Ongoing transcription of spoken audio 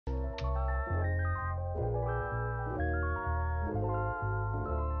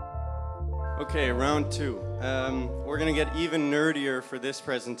Okay, round two. We're going to get even nerdier for this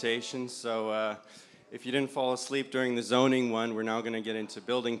presentation, so if you didn't fall asleep during the zoning one, we're now going to get into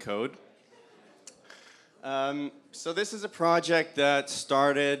building code. So this is a project that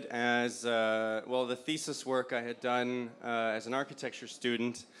started as, the thesis work I had done as an architecture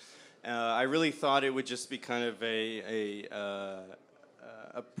student. I really thought it would just be kind of a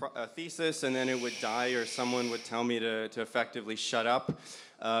thesis, and then it would die, or someone would tell me to effectively shut up.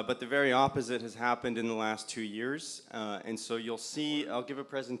 But the very opposite has happened in the last 2 years. And so you'll see, I'll give a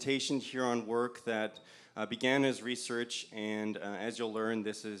presentation here on work that began as research, and as you'll learn,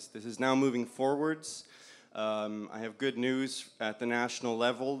 this is now moving forwards. I have good news at the national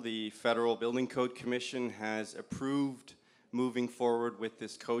level. The Federal Building Code Commission has approved moving forward with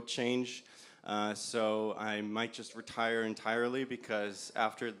this code change. So I might just retire entirely, because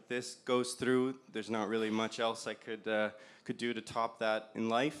after this goes through, there's not really much else I could do to top that in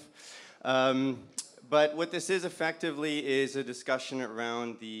life. But what this is effectively is a discussion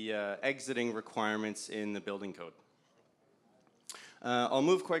around the exiting requirements in the building code. I'll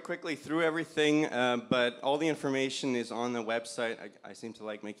move quite quickly through everything, but all the information is on the website. I seem to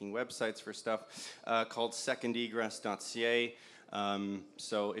like making websites for stuff called secondegress.ca.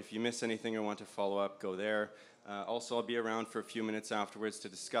 So if you miss anything or want to follow up, go there. Also, I'll be around for a few minutes afterwards to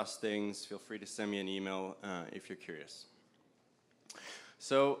discuss things. Feel free to send me an email if you're curious.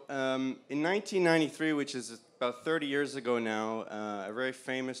 So in 1993, which is about 30 years ago now, a very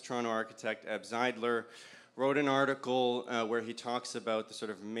famous Toronto architect, Eb Zeidler, wrote an article where he talks about the sort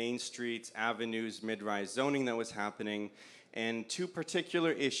of main streets, avenues, mid-rise zoning that was happening, and two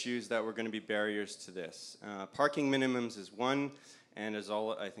particular issues that were going to be barriers to this. Parking minimums is one, and as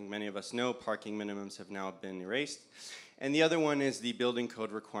I think many of us know, parking minimums have now been erased. And the other one is the building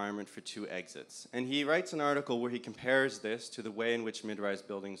code requirement for 2 exits. And he writes an article where he compares this to the way in which mid-rise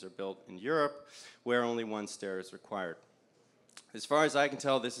buildings are built in Europe, where only 1 stair is required. As far as I can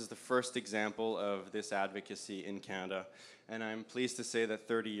tell, this is the first example of this advocacy in Canada, and I'm pleased to say that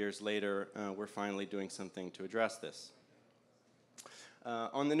 30 years later, we're finally doing something to address this.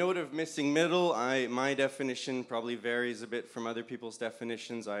 On the note of missing middle, my definition probably varies a bit from other people's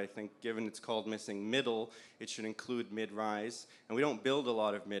definitions. I think given it's called missing middle, it should include mid-rise, and we don't build a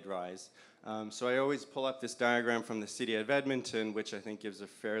lot of mid-rise. So I always pull up this diagram from the city of Edmonton, which I think gives a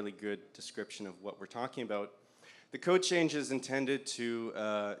fairly good description of what we're talking about. The code change is intended to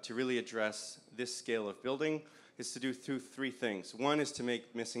really address this scale of building. Is to do 3 things. 1 is to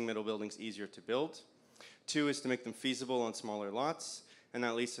make missing middle buildings easier to build. 2 is to make them feasible on smaller lots. And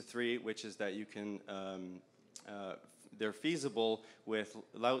that leads to 3, which is that you can, they're feasible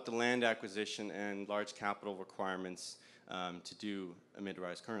without the land acquisition and large capital requirements to do a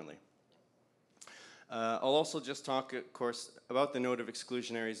mid-rise currently. I'll also just talk, of course, about the note of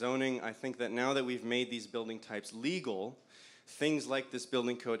exclusionary zoning. I think that now that we've made these building types legal, things like this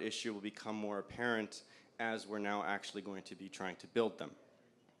building code issue will become more apparent as we're now actually going to be trying to build them.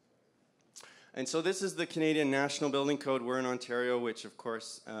 And so this is the Canadian National Building Code. We're in Ontario, which of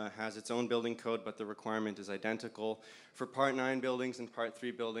course has its own building code, but the requirement is identical. For Part 9 buildings and Part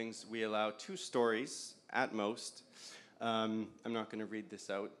 3 buildings, we allow 2 stories at most. I'm not going to read this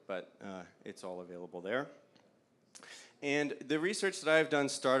out, but it's all available there. And the research that I've done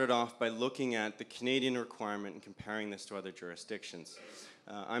started off by looking at the Canadian requirement and comparing this to other jurisdictions.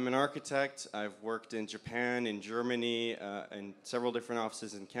 I'm an architect. I've worked in Japan, in Germany, and several different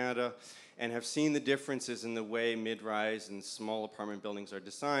offices in Canada, and have seen the differences in the way mid-rise and small apartment buildings are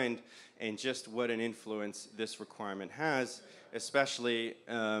designed, and just what an influence this requirement has, especially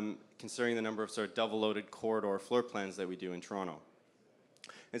considering the number of sort of double-loaded corridor floor plans that we do in Toronto.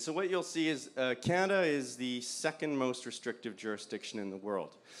 And so what you'll see is Canada is the 2nd most restrictive jurisdiction in the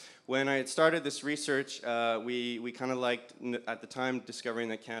world. When I had started this research, we kind of liked, at the time, discovering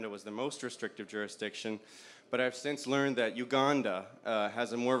that Canada was the most restrictive jurisdiction, but I've since learned that Uganda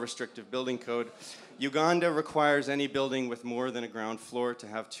has a more restrictive building code. Uganda requires any building with more than a ground floor to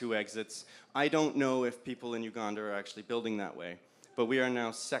have 2 exits. I don't know if people in Uganda are actually building that way, but we are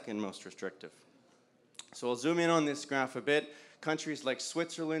now 2nd most restrictive. So I'll zoom in on this graph a bit. Countries like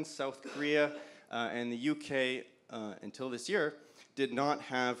Switzerland, South Korea, and the UK, until this year, did not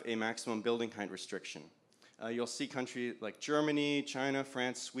have a maximum building height restriction. You'll see countries like Germany, China,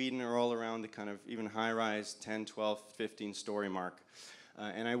 France, Sweden are all around the kind of even high-rise 10, 12, 15-story mark.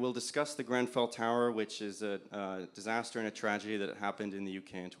 And I will discuss the Grenfell Tower, which is a disaster and a tragedy that happened in the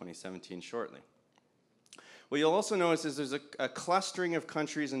UK in 2017 shortly. What you'll also notice is there's a clustering of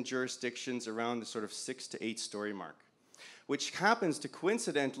countries and jurisdictions around the sort of 6 to 8-story mark, which happens to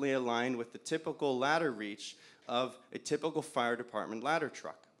coincidentally align with the typical ladder reach of a typical fire department ladder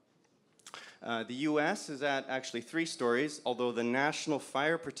truck. The US is at actually 3 stories, although the National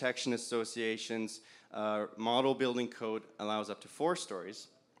Fire Protection Association's model building code allows up to 4 stories.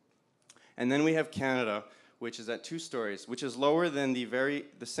 And then we have Canada, which is at 2 stories, which is lower than the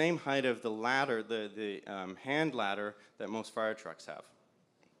same height of the ladder, the hand ladder that most fire trucks have.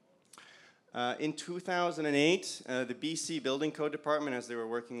 In 2008, the BC Building Code Department, as they were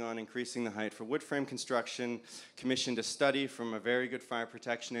working on increasing the height for wood frame construction, commissioned a study from a very good fire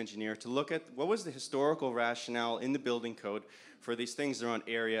protection engineer to look at what was the historical rationale in the building code for these things around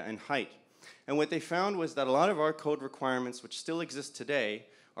area and height. And what they found was that a lot of our code requirements, which still exist today,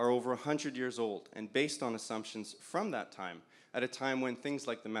 are over 100 years old and based on assumptions from that time, at a time when things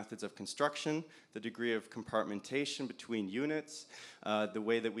like the methods of construction, the degree of compartmentation between units, the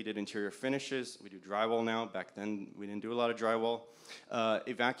way that we did interior finishes, we do drywall now, back then we didn't do a lot of drywall,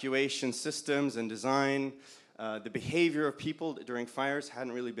 evacuation systems and design, the behavior of people during fires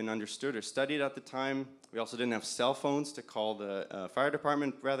hadn't really been understood or studied at the time. We also didn't have cell phones to call the fire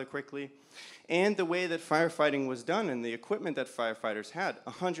department rather quickly. And the way that firefighting was done and the equipment that firefighters had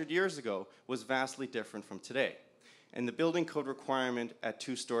 100 years ago was vastly different from today. And the building code requirement at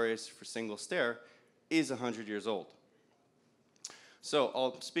 2 stories for single stair is 100 years old. So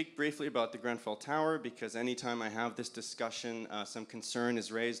I'll speak briefly about the Grenfell Tower because anytime I have this discussion, some concern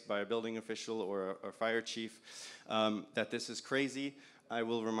is raised by a building official or a fire chief that this is crazy. I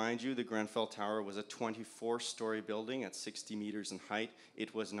will remind you the Grenfell Tower was a 24-story building at 60 meters in height.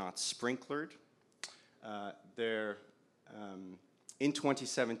 It was not sprinklered. In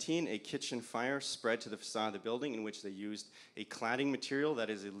 2017, a kitchen fire spread to the facade of the building in which they used a cladding material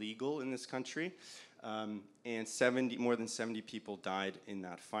that is illegal in this country, and more than 70 people died in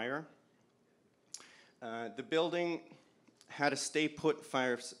that fire. The building had a stay-put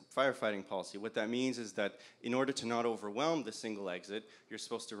firefighting policy. What that means is that in order to not overwhelm the single exit, you're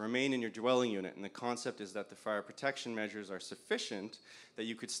supposed to remain in your dwelling unit, and the concept is that the fire protection measures are sufficient that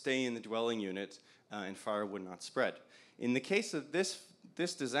you could stay in the dwelling unit and fire would not spread. In the case of this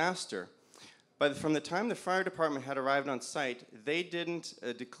disaster, from the time the fire department had arrived on site, they didn't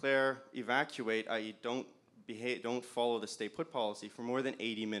declare evacuate, i.e. don't follow the stay-put policy for more than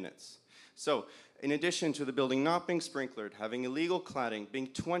 80 minutes. So, in addition to the building not being sprinklered, having illegal cladding, being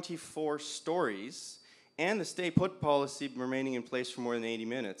 24 stories, and the stay-put policy remaining in place for more than 80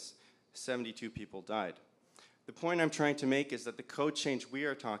 minutes, 72 people died. The point I'm trying to make is that the code change we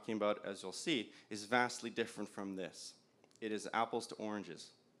are talking about, as you'll see, is vastly different from this. It is apples to oranges.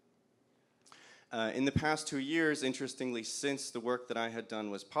 In the past 2 years, interestingly, since the work that I had done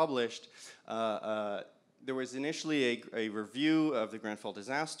was published, there was initially a review of the Grenfell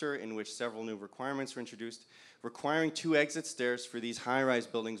disaster in which several new requirements were introduced. Requiring 2 exit stairs for these high-rise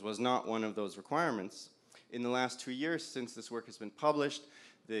buildings was not one of those requirements. In the last 2 years, since this work has been published,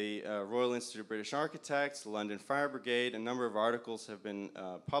 the Royal Institute of British Architects, the London Fire Brigade, a number of articles have been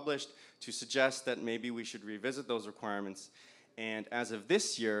published to suggest that maybe we should revisit those requirements. And as of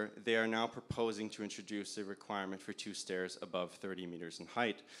this year, they are now proposing to introduce a requirement for 2 stairs above 30 meters in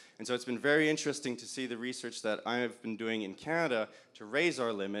height. And so it's been very interesting to see the research that I have been doing in Canada to raise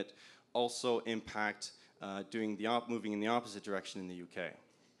our limit also impact moving in the opposite direction in the UK.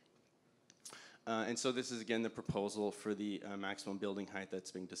 And so this is, again, the proposal for the maximum building height that's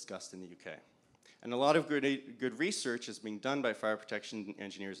being discussed in the UK. And a lot of good research is being done by fire protection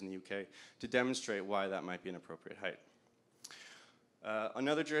engineers in the UK to demonstrate why that might be an appropriate height.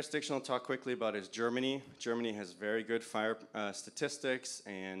 Another jurisdiction I'll talk quickly about is Germany. Germany has very good fire statistics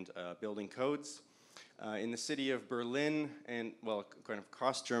and building codes. In the city of Berlin and, well, kind of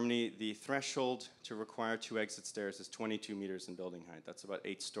across Germany, the threshold to require 2 exit stairs is 22 meters in building height. That's about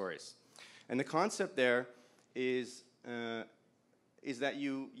 8 stories. And the concept there is that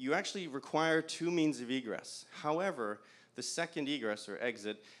you actually require 2 means of egress. However, the second egress or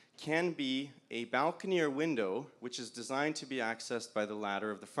exit can be a balcony or window which is designed to be accessed by the ladder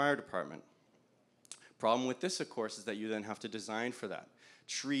of the fire department. Problem with this, of course, is that you then have to design for that.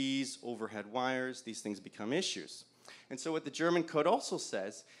 Trees, overhead wires, these things become issues. And so what the German code also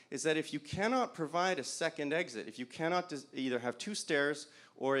says is that if you cannot provide a second exit, if you cannot either have 2 stairs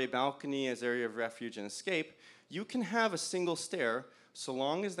or a balcony as area of refuge and escape, you can have a single stair so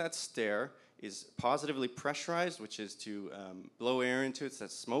long as that stair is positively pressurized, which is to blow air into it so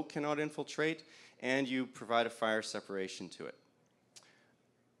that smoke cannot infiltrate, and you provide a fire separation to it.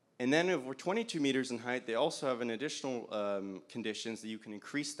 And then if we're 22 meters in height, they also have an additional conditions that you can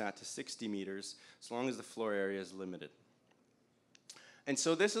increase that to 60 meters as long as the floor area is limited. And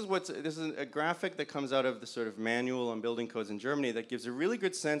so this is a graphic that comes out of the sort of manual on building codes in Germany that gives a really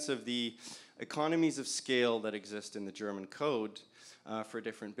good sense of the economies of scale that exist in the German code for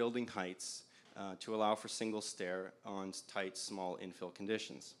different building heights. to allow for single stair on tight, small infill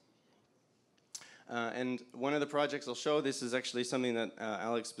conditions. And one of the projects I'll show, this is actually something that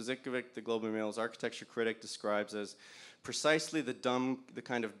Alex Bezikovic, the Globe and Mail's architecture critic, describes as precisely the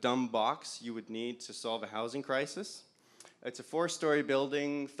kind of dumb box you would need to solve a housing crisis. It's a 4-story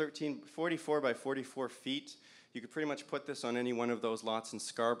building, 44 by 44 feet. You could pretty much put this on any one of those lots in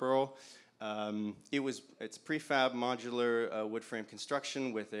Scarborough. It's prefab modular wood frame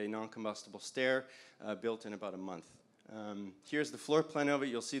construction with a non-combustible stair built in about a month. Here's the floor plan of it.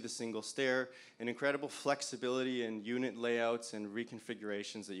 You'll see the single stair, and incredible flexibility in unit layouts and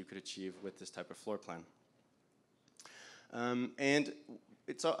reconfigurations that you could achieve with this type of floor plan.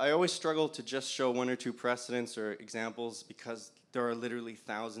 I always struggle to just show one or two precedents or examples because there are literally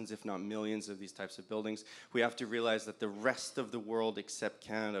thousands, if not millions, of these types of buildings. We have to realize that the rest of the world except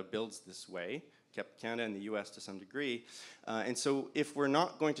Canada builds this way, Canada and the US to some degree. And so if we're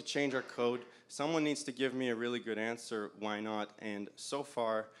not going to change our code, someone needs to give me a really good answer, why not? And so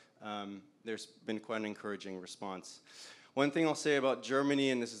far, there's been quite an encouraging response. One thing I'll say about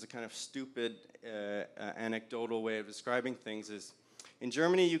Germany, and this is a kind of stupid anecdotal way of describing things, is in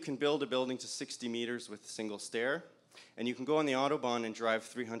Germany you can build a building to 60 meters with a single stair, and you can go on the Autobahn and drive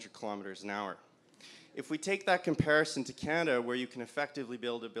 300 kilometers an hour. If we take that comparison to Canada, where you can effectively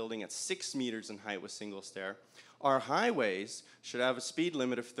build a building at 6 meters in height with single stair, our highways should have a speed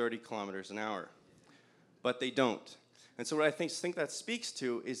limit of 30 kilometers an hour. But they don't. And so what I think that speaks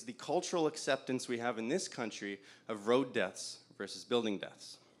to is the cultural acceptance we have in this country of road deaths versus building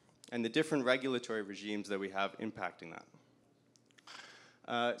deaths, and the different regulatory regimes that we have impacting that.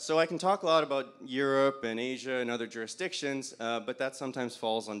 So I can talk a lot about Europe and Asia and other jurisdictions, but that sometimes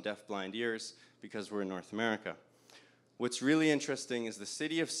falls on deaf-blind ears because we're in North America. What's really interesting is the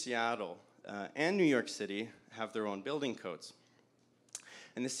city of Seattle and New York City have their own building codes.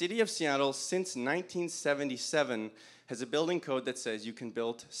 And the city of Seattle, since 1977, has a building code that says you can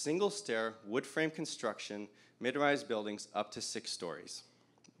build single-stair, wood-frame construction, mid-rise buildings up to 6 stories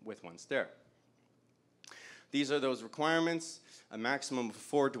with 1 stair. These are those requirements: a maximum of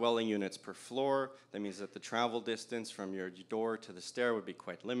 4 dwelling units per floor. That means that the travel distance from your door to the stair would be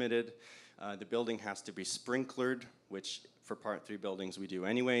quite limited. The building has to be sprinklered, which for Part 3 buildings we do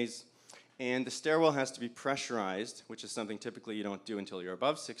anyways. And the stairwell has to be pressurized, which is something typically you don't do until you're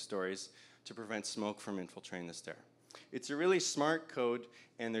above 6 stories, to prevent smoke from infiltrating the stair. It's a really smart code,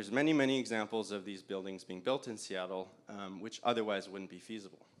 and there's many, many examples of these buildings being built in Seattle, which otherwise wouldn't be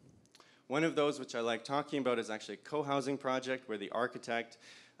feasible. One of those which I like talking about is actually a co-housing project where the architect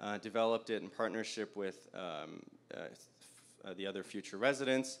developed it in partnership with the other future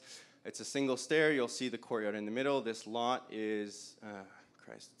residents. It's a single stair. You'll see the courtyard in the middle. This lot is,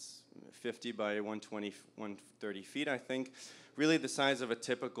 it's 50 by 120, 130 feet, I think. Really the size of a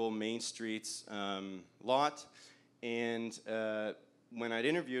typical Main Street's lot. And when I'd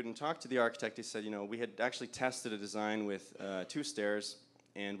interviewed and talked to the architect, he said, we had actually tested a design with 2 stairs,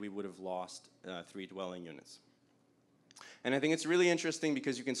 and we would have lost 3 dwelling units. And I think it's really interesting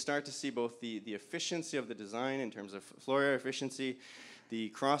because you can start to see both the efficiency of the design in terms of floor area efficiency, the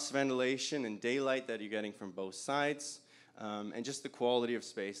cross-ventilation and daylight that you're getting from both sides, and just the quality of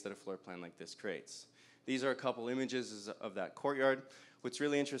space that a floor plan like this creates. These are a couple images of that courtyard. What's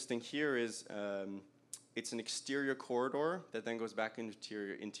really interesting here is it's an exterior corridor that then goes back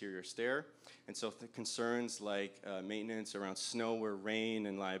into interior stair. And so the concerns like maintenance around snow or rain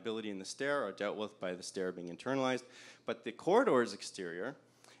and liability in the stair are dealt with by the stair being internalized. But the corridor is exterior.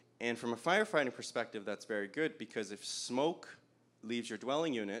 And from a firefighting perspective, that's very good because if smoke leaves your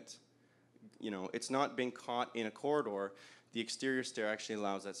dwelling unit, it's not being caught in a corridor. The exterior stair actually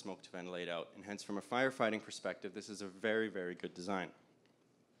allows that smoke to ventilate out. And hence, from a firefighting perspective, this is a very, very good design.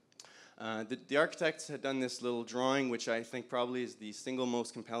 The architects had done this little drawing, which I think probably is the single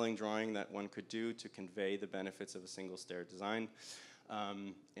most compelling drawing that one could do to convey the benefits of a single stair design,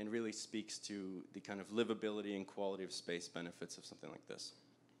 and really speaks to the kind of livability and quality of space benefits of something like this.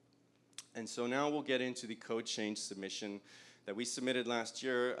 And so now we'll get into the code change submission that we submitted last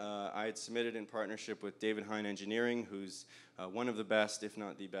year. I had submitted in partnership with David Hine Engineering, who's one of the best, if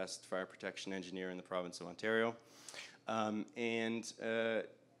not the best, fire protection engineer in the province of Ontario.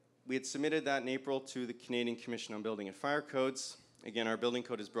 We had submitted that in April to the Canadian Commission on Building and Fire Codes. Again, our building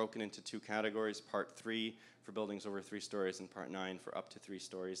code is broken into 2 categories, Part 3 for buildings over 3 stories and Part 9 for up to 3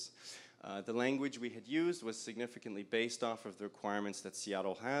 stories. The language we had used was significantly based off of the requirements that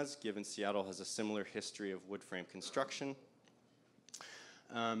Seattle has, given Seattle has a similar history of wood frame construction.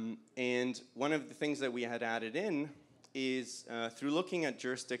 And one of the things that we had added in is through looking at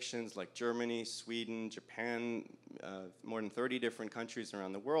jurisdictions like Germany, Sweden, Japan, more than 30 different countries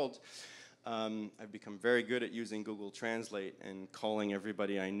around the world, I've become very good at using Google Translate and calling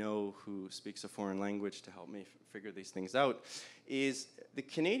everybody I know who speaks a foreign language to help me figure these things out, is the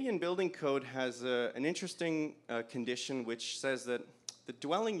Canadian Building Code has an interesting condition which says that the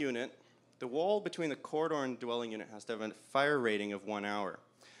dwelling unit, the wall between the corridor and dwelling unit has to have a fire rating of 1 hour.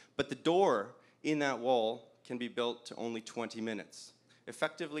 But the door in that wall can be built to only 20 minutes,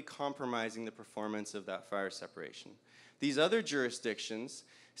 effectively compromising the performance of that fire separation. These other jurisdictions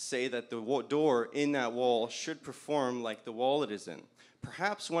say that the door in that wall should perform like the wall it is in.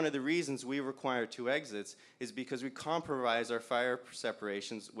 Perhaps one of the reasons we require 2 exits is because we compromise our fire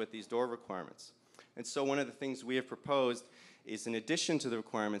separations with these door requirements. And so one of the things we have proposed is, in addition to the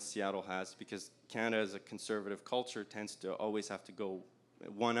requirements Seattle has, because Canada as a conservative culture tends to always have to go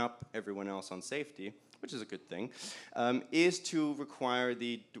one up everyone else on safety, which is a good thing, is to require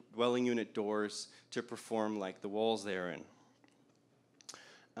the dwelling unit doors to perform like the walls they are in.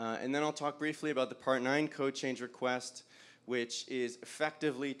 And then I'll talk briefly about the Part 9 code change request, which is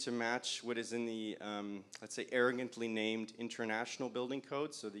effectively to match what is in the, let's say, arrogantly named International Building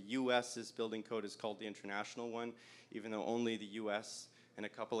Code. So the US's building code is called the International one, even though only the US and a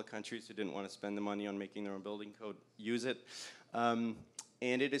couple of countries who didn't want to spend the money on making their own building code use it. And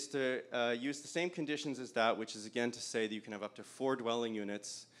it is to use the same conditions as that, which is again to say that you can have up to 4 dwelling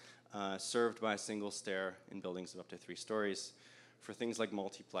units served by a single stair in buildings of up to 3 stories. For things like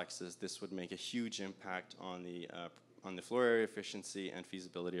multiplexes, this would make a huge impact on the floor area efficiency and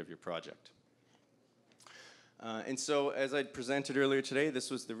feasibility of your project. And so, as I presented earlier today,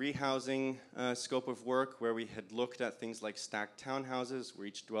 this was the rehousing scope of work, where we had looked at things like stacked townhouses, where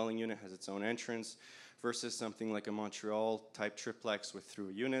each dwelling unit has its own entrance, versus something like a Montreal-type triplex with through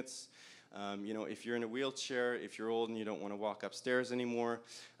units. You know, if you're in a wheelchair, if you're old and you don't want to walk upstairs anymore,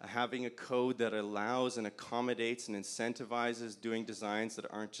 having a code that allows and accommodates and incentivizes doing designs that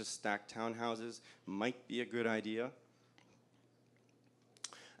aren't just stacked townhouses might be a good idea.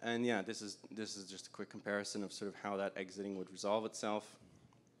 And yeah, this is just a quick comparison of sort of how that exiting would resolve itself.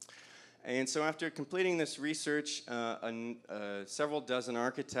 And so after completing this research, several dozen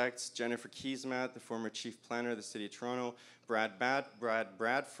architects, Jennifer Keesmaat, the former chief planner of the City of Toronto, Brad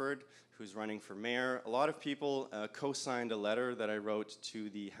Bradford, who's running for mayor, a lot of people co-signed a letter that I wrote to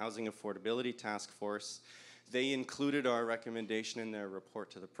the Housing Affordability Task Force. They included our recommendation in their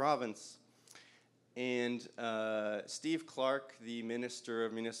report to the province. And Steve Clark, the Minister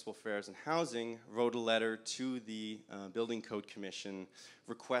of Municipal Affairs and Housing, wrote a letter to the Building Code Commission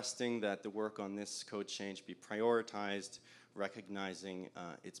requesting that the work on this code change be prioritized, recognizing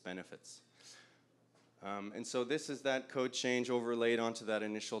its benefits. And so this is that code change overlaid onto that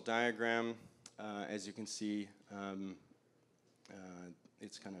initial diagram. As you can see,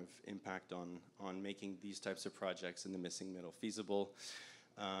 its kind of impact on making these types of projects in the missing middle feasible.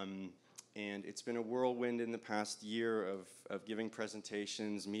 And it's been a whirlwind in the past year of giving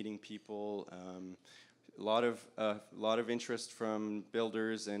presentations, meeting people, a lot of interest from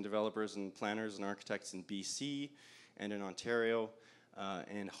builders and developers and planners and architects in BC and in Ontario.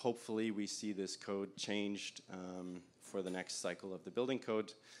 And hopefully we see this code changed for the next cycle of the building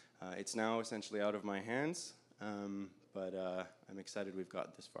code. It's now essentially out of my hands, but I'm excited we've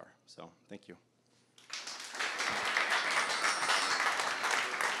got this far. So thank you.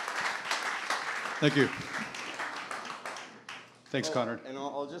 Thank you. Thanks, Conrad. And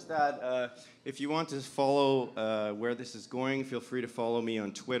I'll just add, if you want to follow where this is going, feel free to follow me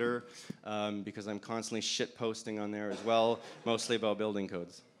on Twitter, because I'm constantly shit posting on there as well, mostly about building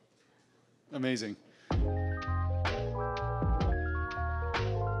codes. Amazing.